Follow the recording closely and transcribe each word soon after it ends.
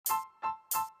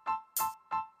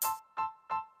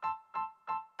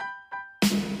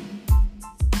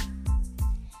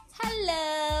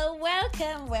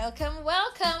Welcome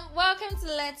to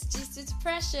Let's Gist with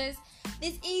Precious.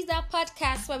 This is our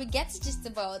podcast where we get to gist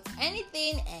about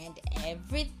anything and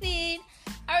everything.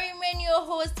 I remain your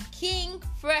host, King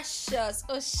Precious.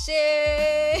 Oh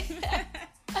shit.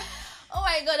 Oh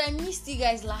my god, I missed you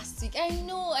guys last week. I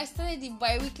know I started the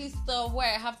bi-weekly stuff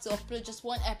where I have to upload just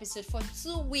one episode for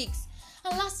 2 weeks.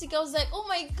 And last week I was like, oh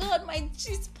my god, my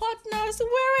gist partners,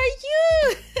 where are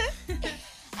you?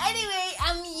 Anyway,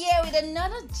 I'm here with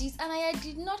another gist, and I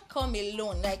did not come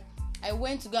alone. Like, I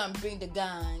went to go and bring the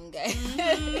gang.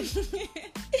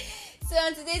 So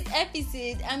on today's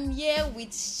episode, I'm here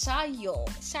with Shayo.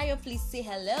 Shayo, please say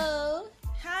hello.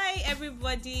 Hi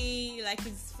everybody,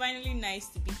 it's finally nice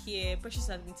to be here. Precious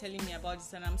has been telling me about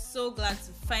this and I'm so glad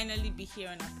to finally be here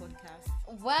on our podcast.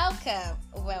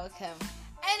 Welcome.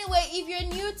 Anyway, if you're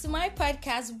new to my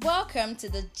podcast, welcome to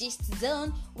the Gist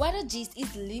Zone, where the gist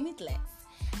is limitless.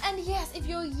 And yes, if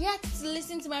you're yet to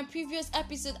listen to my previous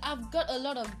episode, I've got a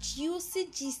lot of juicy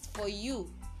gist for you.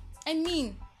 I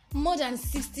mean, more than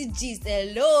 60 gist.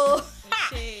 Hello.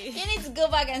 Okay. You need to go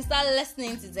back and start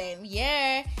listening to them.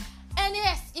 Yeah. And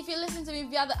yes, if you listen to me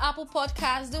via the Apple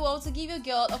Podcast, do well to give your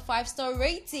girl a 5-star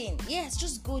rating. Yes,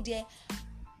 just go there.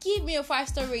 Give me a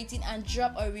 5-star rating and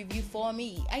drop a review for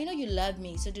me. I know you love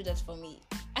me, so do that for me.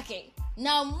 Okay,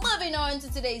 now moving on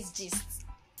to today's gist.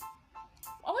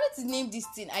 I wanted to name this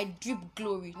thing I Drip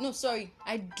Glory. No, sorry,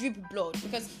 I Drip Blood.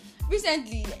 Because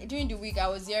recently, during the week, I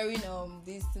was hearing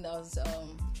this thing that was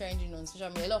trending on social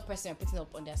media. A lot of persons are putting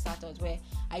up on their status where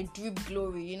I Drip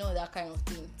Glory, you know, that kind of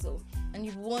thing. So, and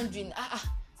you're wondering,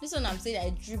 this one I'm saying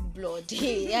I Drip Blood.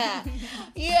 Yeah,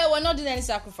 we're not doing any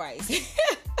sacrifice.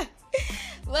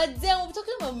 But then we're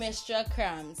talking about menstrual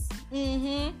cramps.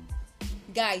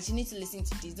 Guys, you need to listen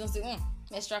to this. Don't say,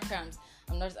 menstrual cramps.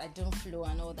 I don't flow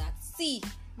and all that. See,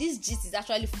 this gist is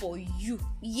actually for you.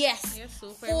 Yes,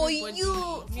 so for you,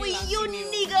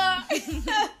 nigga.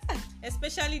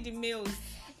 Especially the males.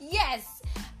 Yes.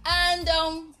 And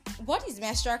what is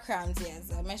menstrual cramps?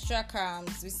 Yes, menstrual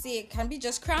cramps, we say it can be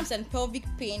just cramps and pelvic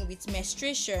pain with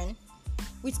menstruation,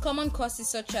 with common causes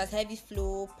such as heavy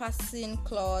flow, passing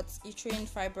clots, uterine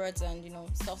fibroids, and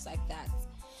stuff like that.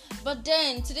 But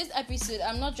then today's episode,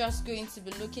 I'm not just going to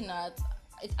be looking at.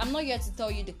 I'm not here to tell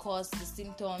you the cause, the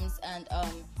symptoms, and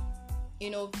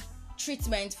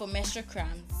treatment for menstrual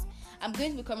cramps. I'm going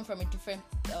to be coming from a different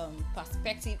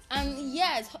perspective. And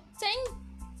yes,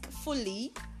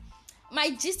 thankfully, my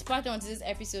gist partner on this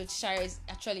episode, Shara, is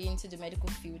actually into the medical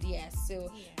field. Yes,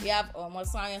 so we have a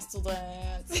science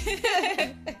student.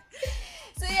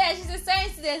 So yeah, she's a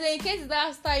science student. So in case you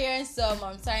don't start hearing some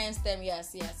science STEM,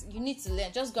 yes, you need to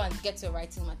learn. Just go and get your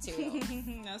writing material.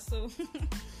 So.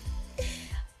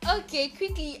 Okay,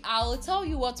 quickly, I'll tell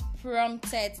you what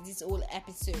prompted this whole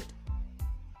episode.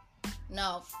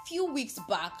 Now, a few weeks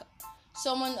back,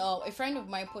 a friend of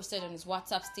mine posted on his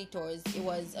WhatsApp status. It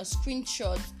was a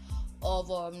screenshot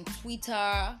of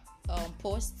Twitter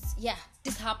posts. Yeah,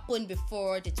 this happened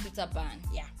before the Twitter ban.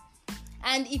 Yeah.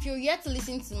 And if you're yet to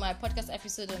listen to my podcast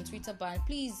episode on Twitter ban,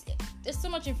 please, there's so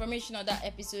much information on that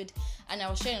episode, and I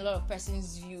was sharing a lot of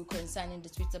person's view concerning the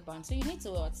Twitter ban. So you need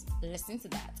to listen to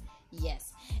that.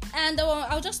 Yes. And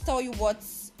I'll just tell you what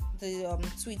the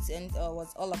tweet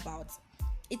was all about.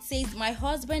 It says, my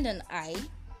husband and I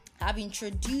have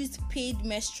introduced paid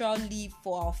menstrual leave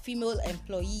for our female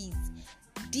employees.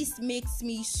 This makes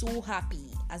me so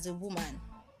happy as a woman.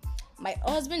 My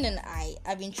husband and I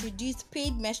have introduced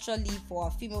paid menstrual leave for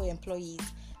our female employees.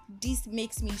 This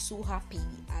makes me so happy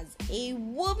as a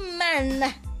woman.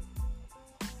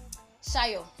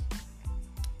 Shayo,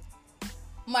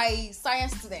 my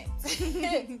science student.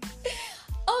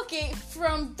 Okay,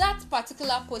 from that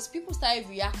particular post, people started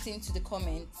reacting to the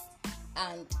comments,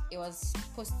 and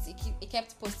it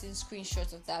kept posting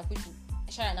screenshots of that, which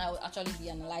Shara and I will actually be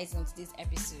analyzing today's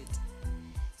episode.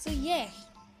 So yeah,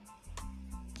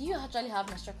 do you actually have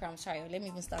menstrual cramps, Shara? Let me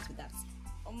even start with that.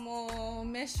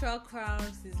 Menstrual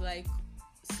cramps is like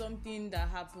something that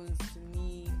happens to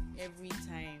me every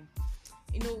time.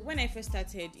 When I first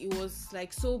started, it was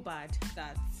like so bad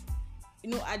that,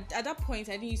 at that point,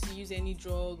 I didn't used to use any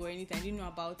drug or anything. I didn't know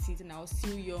about it, and I was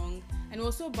still young. And it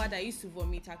was so bad, I used to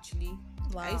vomit, actually.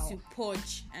 Wow. I used to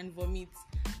purge and vomit,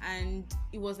 and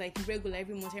it was like regular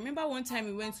every month. I remember one time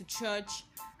we went to church,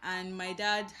 and my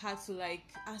dad had to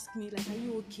ask me, are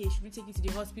you okay? Should we take you to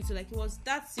the hospital? It was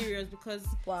that serious because,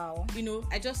 wow,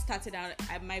 I just started out.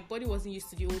 My body wasn't used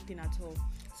to the whole thing at all.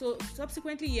 So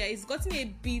subsequently, it's gotten a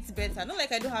bit better. Not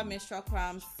like I don't have menstrual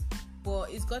cramps,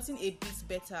 but it's gotten a bit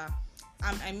better.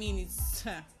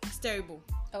 It's terrible.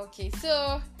 Okay,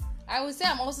 so I would say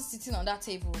I'm also sitting on that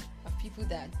table of people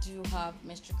that do have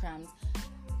menstrual cramps.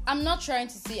 I'm not trying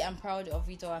to say I'm proud of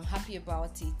it or I'm happy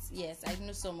about it. Yes, I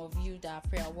know some of you that are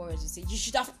prayer warriors will say, you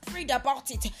should have prayed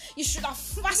about it. You should have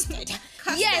fasted.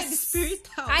 Yes, the spirit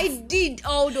out. I did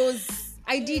all those.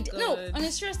 I did. God. No, on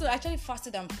a serious note, I actually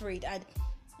fasted and prayed. And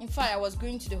in fact, I was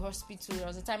going to the hospital. There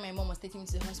was a time my mom was taking me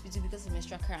to the hospital because of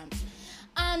menstrual cramps.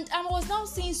 And I was now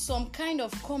seeing some kind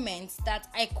of comments that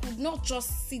I could not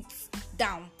just sit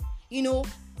down,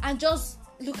 and just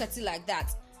look at it like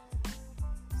that.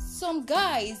 Some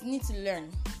guys need to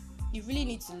learn. You really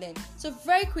need to learn. So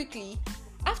very quickly,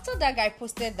 after that guy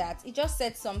posted that, he just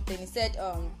said something. He said,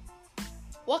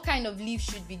 what kind of leave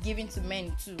should be given to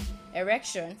men too?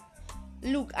 Erection?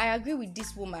 Look, I agree with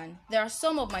this woman. There are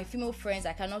some of my female friends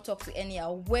I cannot talk to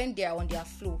anyhow when they are on their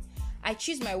flow. I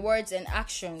choose my words and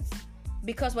actions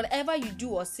because whatever you do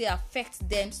or say affects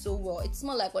them so well. It's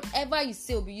more like whatever you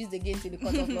say will be used against you in the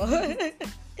court of law.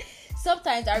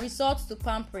 Sometimes I resort to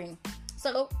pampering.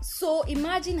 So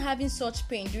imagine having such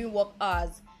pain during work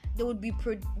hours. They won't be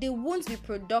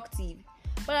productive.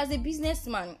 But as a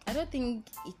businessman, I don't think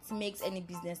it makes any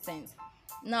business sense.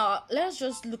 Now, let's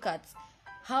just look at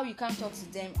how you can't talk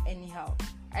to them anyhow.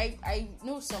 I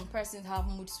know some persons have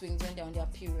mood swings when they're on their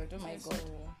period. Oh my God.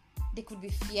 They could be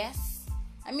fierce.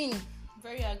 I mean,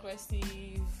 very aggressive.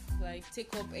 Like,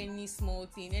 take up any small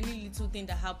thing, any little thing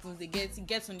that happens, it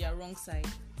gets on their wrong side.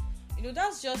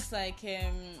 That's just like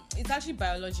it's actually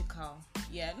biological.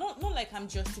 Yeah, not like I'm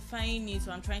justifying it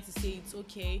or I'm trying to say it's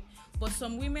okay, but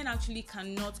some women actually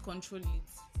cannot control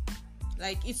it.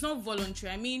 Like, it's not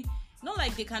voluntary. I mean, not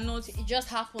like they cannot. It just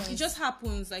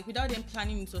happens. Like, without them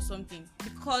planning it or something,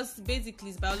 because basically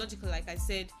it's biological. Like I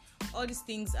said, all these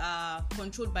things are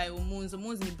controlled by hormones in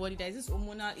the body. There's this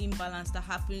hormonal imbalance that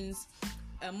happens.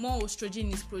 More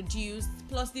estrogen is produced,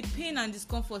 plus the pain and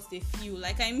discomfort they feel.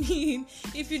 Like, I mean,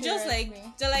 if you just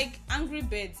they're like angry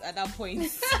birds at that point.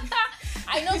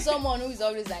 I know someone who is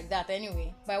always like that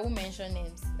anyway, but I won't mention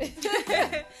names.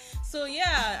 So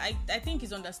yeah, I think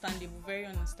it's understandable, very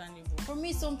understandable. For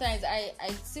me, sometimes I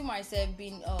see myself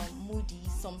being moody.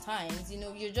 Sometimes,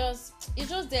 you're just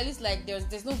there. It's like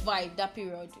there's no vibe that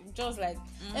period. Just like,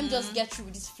 let me just get through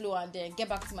with this flow and then get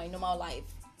back to my normal life.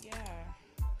 Yeah.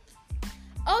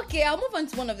 Okay, I'll move on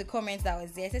to one of the comments that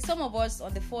was there. It says some of us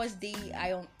on the first day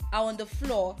are on the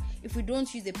floor if we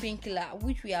don't use a painkiller,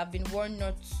 which we have been warned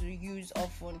not to use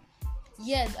often.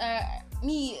 Yes,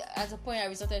 me at a point I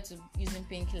resorted to using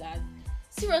painkillers.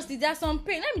 Seriously, there's some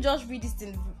pain. Let me just read this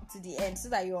thing to the end so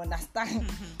that you understand.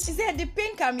 She said the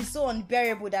pain can be so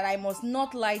unbearable that I must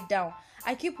not lie down.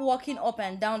 I keep walking up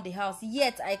and down the house,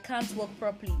 yet I can't walk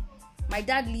properly. My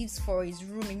dad leaves for his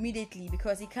room immediately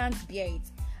because he can't bear it.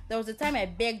 There was a time I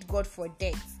begged God for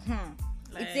death.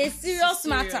 Like, it's a serious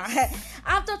matter.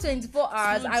 After 24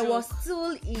 hours, I was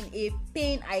still in a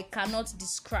pain I cannot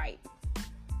describe.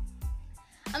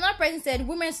 Another person said,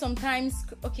 women sometimes...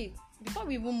 Okay, before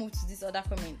we even move to this other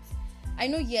comment, I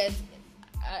know, yes,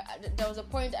 there was a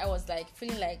point I was like,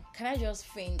 feeling like, can I just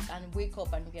faint and wake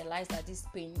up and realize that this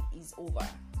pain is over?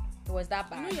 It was that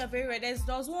bad. You're very right.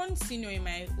 There was one senior in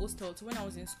my hostel when I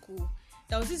was in school.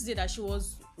 There was this day that she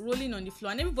was rolling on the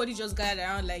floor and everybody just gathered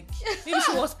around like maybe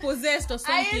she was possessed or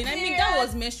something. I mean, that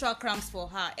was menstrual cramps for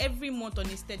her. Every month on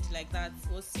a steady like that.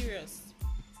 It was serious.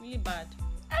 Really bad.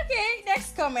 Okay,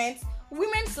 next comment.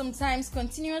 Women sometimes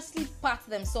continuously pat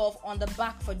themselves on the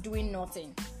back for doing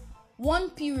nothing. One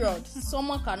period,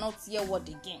 someone cannot hear word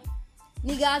again.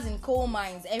 Niggas in coal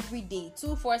mines every day,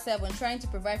 247, trying to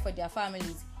provide for their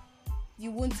families.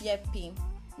 You won't hear pain.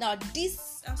 Now,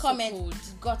 this comment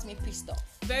got me pissed off.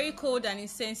 Very cold and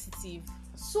insensitive.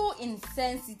 So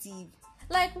insensitive.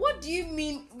 Like, what do you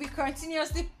mean we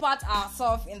continuously pat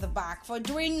ourselves in the back for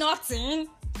doing nothing?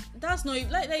 That's not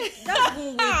like that's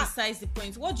one way besides the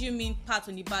point. What do you mean pat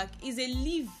on the back? Is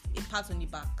a pat on the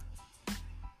back.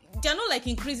 They're not like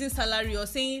increasing salary or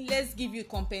saying let's give you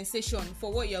compensation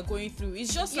for what you're going through.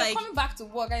 It's just you're like coming back to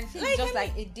work and it's just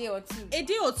like a day or two. A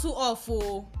day or two off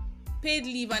for paid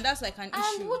leave, and that's like an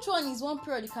issue. And which one is one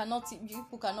period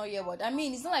people cannot hear what? I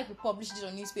mean, it's not like we published it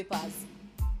on newspapers.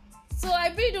 So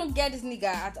I really don't get this nigga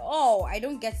at all. I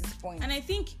don't get his point. And I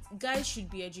think guys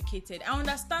should be educated. I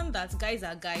understand that guys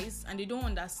are guys and they don't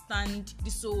understand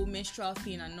this whole menstrual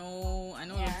thing and all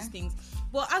of these things.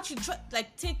 But actually,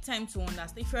 take time to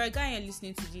understand. If you're a guy and you're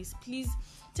listening to this, please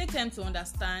take time to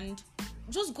understand.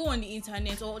 Just go on the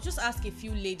internet or just ask a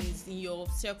few ladies in your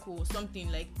circle or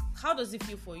something like, how does it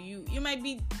feel for you? You might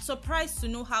be surprised to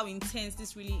know how intense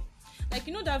this really. Like,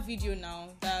 that video now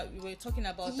that we were talking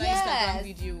about, that Instagram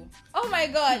video. Oh my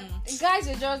God. Guys,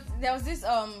 there was this,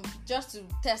 just to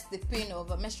test the pain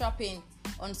of menstrual pain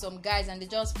on some guys and they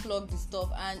just plug the stuff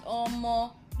and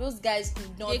more. Those guys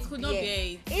could not bear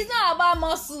it. It's not about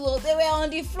muscle. They were on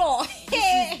the floor.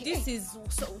 This is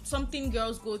something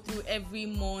girls go through every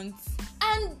month.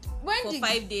 And when for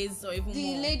 5 days or even more.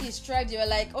 The ladies tried, they were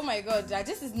like, oh my god, like,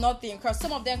 this is nothing. Because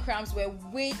some of them cramps were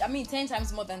 10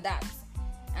 times more than that.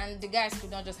 And the guys could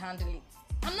not just handle it.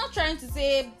 I'm not trying to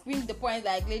bring the point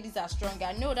like ladies are stronger.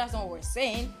 No, that's not what we're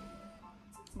saying.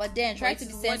 But then try to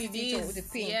be sensitive to the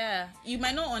pain. Yeah. You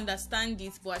might not understand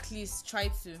it, but at least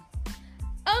try to.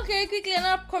 Okay, quickly,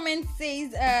 another comment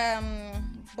says,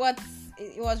 but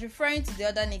it was referring to the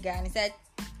other nigga, and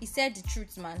he said the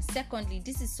truth, man. Secondly,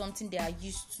 this is something they are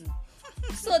used to.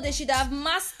 So they should have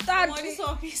mastered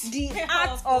the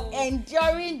art of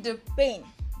enduring the pain.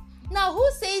 Now, who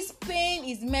says pain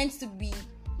is meant to be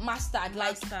mastered?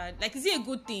 Like, is it a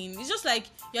good thing? It's just like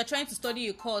you're trying to study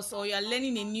a course or you're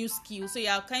learning a new skill, so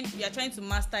you're trying to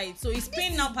master it. So is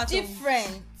pain now part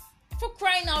different? For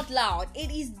crying out loud, it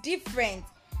is different.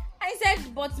 I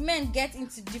said, but men get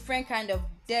into different kind of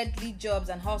deadly jobs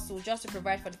and hustle just to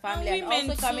provide for the family, and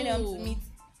also coming home to meet.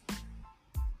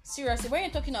 Seriously, when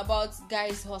you're talking about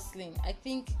guys hustling, I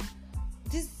think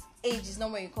this age is not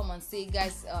when you come and say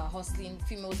guys are hustling,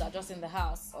 females are just in the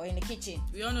house or in the kitchen.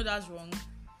 We all know that's wrong.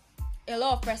 A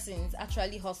lot of persons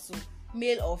actually hustle,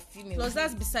 male or female. Plus,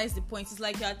 that's besides the point. It's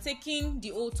like you are taking the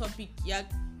whole topic, you are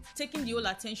taking the whole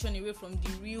attention away from the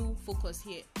real focus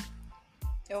here.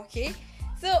 Okay.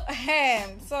 So,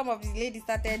 some of the ladies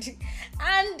started,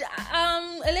 and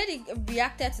a lady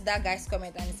reacted to that guy's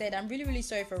comment and said, I'm really, really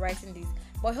sorry for writing this,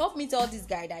 but help me tell this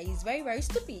guy that he's very, very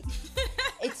stupid.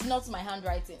 It's not my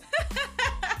handwriting.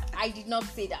 I did not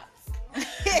say that.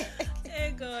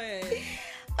 Hey, go ahead.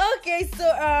 Okay, so,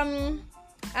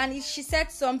 and she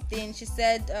said something. She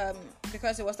said,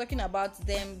 because it was talking about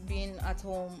them being at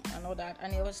home and all that,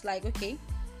 and it was like, okay,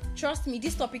 trust me,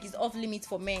 this topic is off limits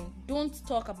for men. Don't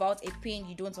talk about a pain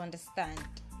you don't understand.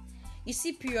 You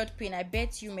see period pain, I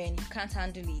bet you men, you can't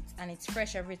handle it, and it's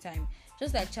fresh every time.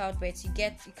 Just like childbirth, you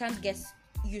can't get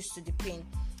used to the pain.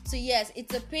 So yes,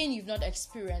 it's a pain you've not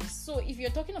experienced. So if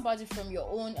you're talking about it from your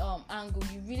own angle,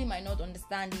 you really might not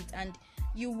understand it, and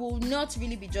you will not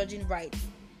really be judging right.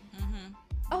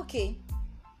 Mm-hmm. Okay.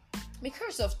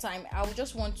 Because of time, I would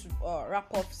just want to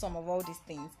wrap up some of all these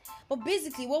things. But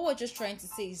basically, what we're just trying to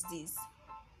say is this.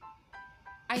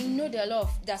 I know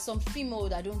there's some female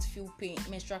that don't feel pain,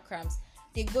 menstrual cramps.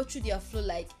 They go through their flow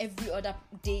like every other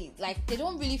day. Like, they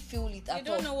don't really feel it at all. They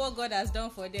don't know what God has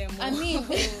done for them. I mean,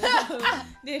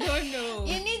 they don't know.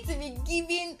 You need to be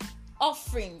giving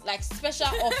offering, like special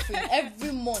offering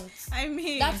every month. I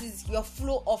mean, that is your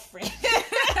flow offering.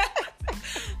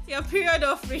 Your period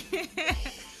offering.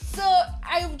 So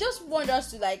I just want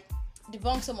us to like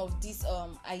debunk some of these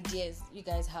ideas you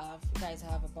guys have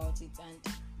about it.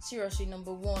 And seriously,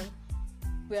 number one,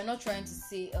 we are not trying to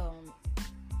say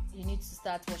you need to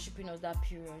start worshipping us that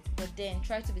period, but then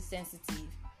try to be sensitive.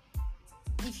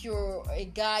 If you're a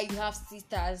guy, you have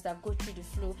sisters that go through the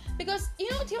flow, because the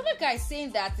other guy is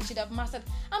saying that they should have mastered.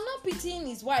 I'm not pitying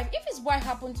his wife. If his wife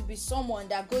happened to be someone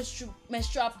that goes through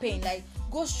menstrual pain, like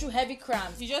goes through heavy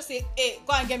cramps, you just say, hey,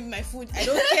 go and get me my food. I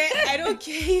don't care. I don't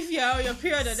care if you're your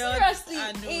period or not. Seriously,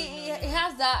 he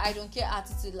has that I don't care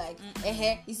attitude. Like,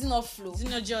 is it not flow? Is it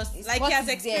not just it's like he has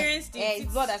experienced it?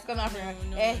 It's blood that's coming out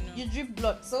from you. You drip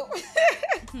blood, so.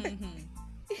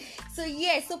 So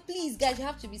so please guys, you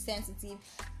have to be sensitive.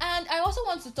 And I also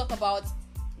want to talk about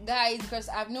guys, because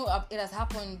I know it has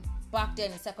happened back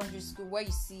then in secondary school, where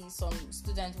you see some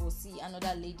student will see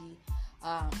another lady,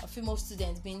 a female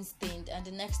student being stained, and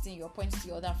the next thing you're pointing to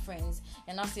your other friends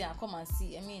and now saying, come and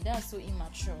see. I mean, that's so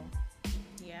immature.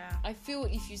 Yeah, I feel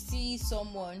if you see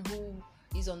someone who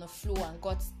is on the floor and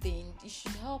got stained, you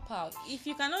should help out. If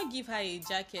you cannot give her a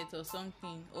jacket or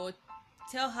something, or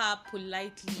tell her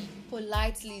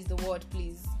politely is the word,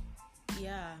 please.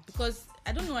 Yeah, because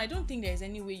I don't think there's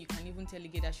any way you can even tell a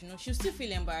girl that she'll still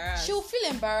feel embarrassed. She'll feel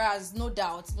embarrassed, no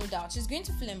doubt. She's going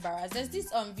to feel embarrassed. There's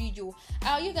this video,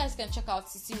 you guys can check out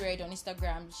Cici Red on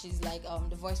Instagram. She's like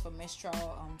the voice for menstrual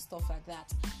stuff like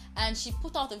that, and she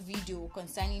put out a video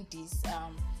concerning this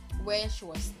where she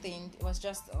was stained. It was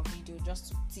just a video just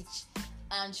to teach.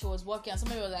 And she was walking, and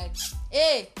somebody was like,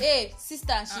 hey,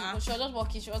 sister. And she was just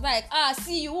walking. She was like,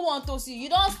 see you, who want to see you? You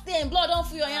don't stain, blood don't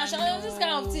feel your hand. This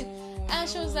kind of thing. And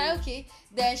she was like, okay.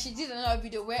 Then she did another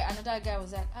video where another guy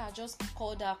was like, just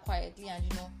called her quietly and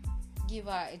give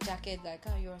her a jacket, like,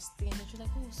 you're stained. And she was like,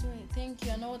 oh, sorry, thank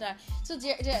you, and all that. So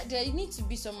there needs to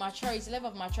be some maturity, level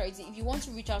of maturity. If you want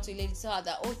to reach out to a lady, tell her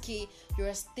that, okay,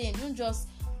 you're stained. Don't just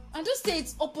And just say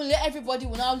it openly, everybody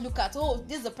will now look at, oh,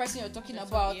 this is the person you're talking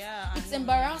about. Yeah, it's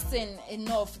embarrassing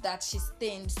enough that she's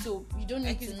stained, so you don't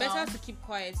need to it's now. better to keep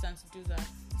quiet than to do that.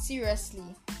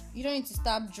 Seriously, you don't need to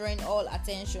start drawing all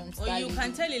attention to or that you lady.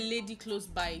 can tell a lady close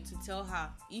by to tell her.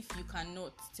 If you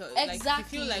cannot tell, Exactly, like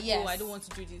if you feel like, yes. oh, I don't want to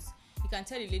do this, you can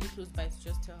tell a lady close by to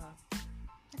just tell her.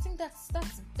 I think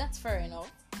that's fair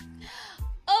enough.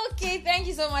 Okay, thank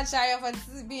you so much, Shaya, for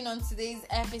being on today's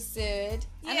episode.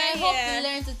 And I hope you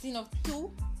learned a thing of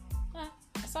two.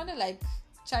 I sounded like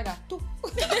China. Two.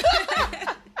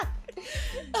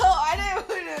 Oh, I don't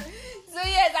even know. So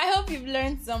yes, I hope you've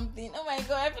learned something. Oh my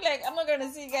god, I feel like I'm not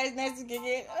gonna see you guys next week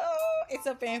again. Oh, it's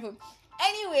so painful.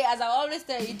 Anyway, as I always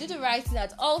tell you, do the right thing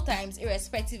at all times,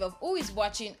 irrespective of who is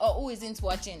watching or who isn't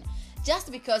watching.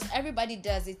 Just because everybody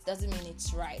does it doesn't mean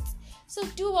it's right. So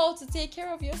do all to take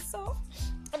care of yourself.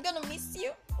 I'm gonna miss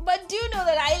you, but do know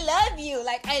that I love you.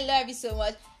 Like, I love you so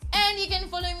much. And you can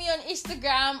follow me on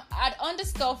Instagram at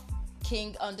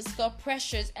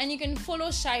 _king_precious, and you can follow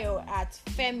Shayo at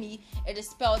Femi. It is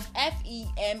spelled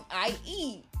Femie.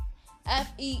 Femie. I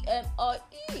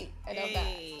love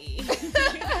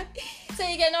that. So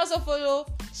you can also follow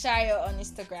Shayo on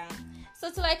Instagram. So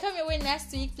till I come your way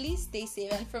next week, please stay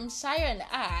safe. And from Shayo and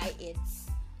I, it's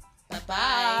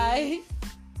bye-bye.